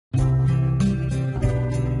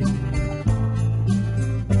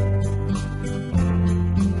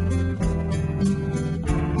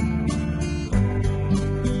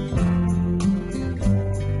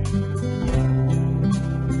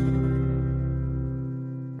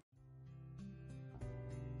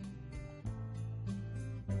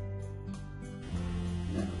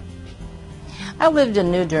I lived in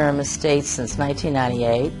New Durham Estates since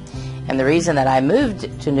 1998, and the reason that I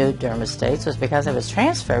moved to New Durham Estates was because I was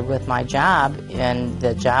transferred with my job, and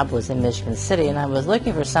the job was in Michigan City, and I was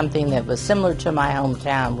looking for something that was similar to my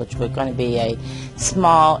hometown, which was going to be a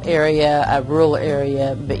small area, a rural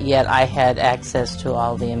area, but yet I had access to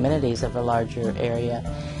all the amenities of a larger area.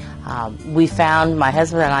 My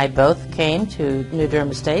husband and I both came to New Durham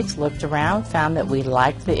Estates, looked around, found that we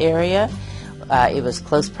liked the area. It was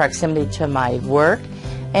close proximity to my work,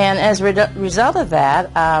 and as a result of that,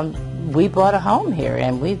 we bought a home here,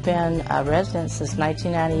 and we've been residents since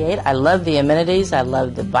 1998. I love the amenities. I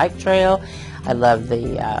love the bike trail. I love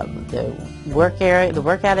the work area, the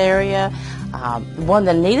workout area. One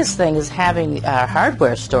of the neatest things is having a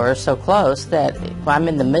hardware store so close that if I'm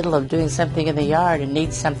in the middle of doing something in the yard and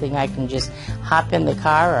need something, I can just hop in the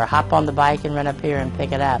car or hop on the bike and run up here and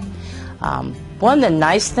pick it up. One of the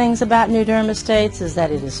nice things about New Durham Estates is that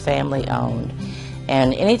it is family owned.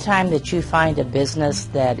 And anytime that you find a business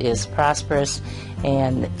that is prosperous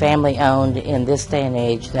and family owned in this day and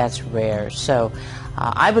age, that's rare. So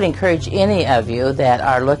I would encourage any of you that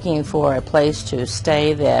are looking for a place to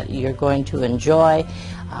stay that you're going to enjoy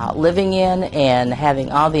living in and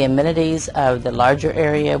having all the amenities of the larger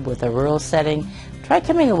area with a rural setting. Try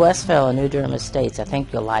coming to Westville and New Durham Estates. I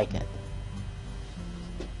think you'll like it.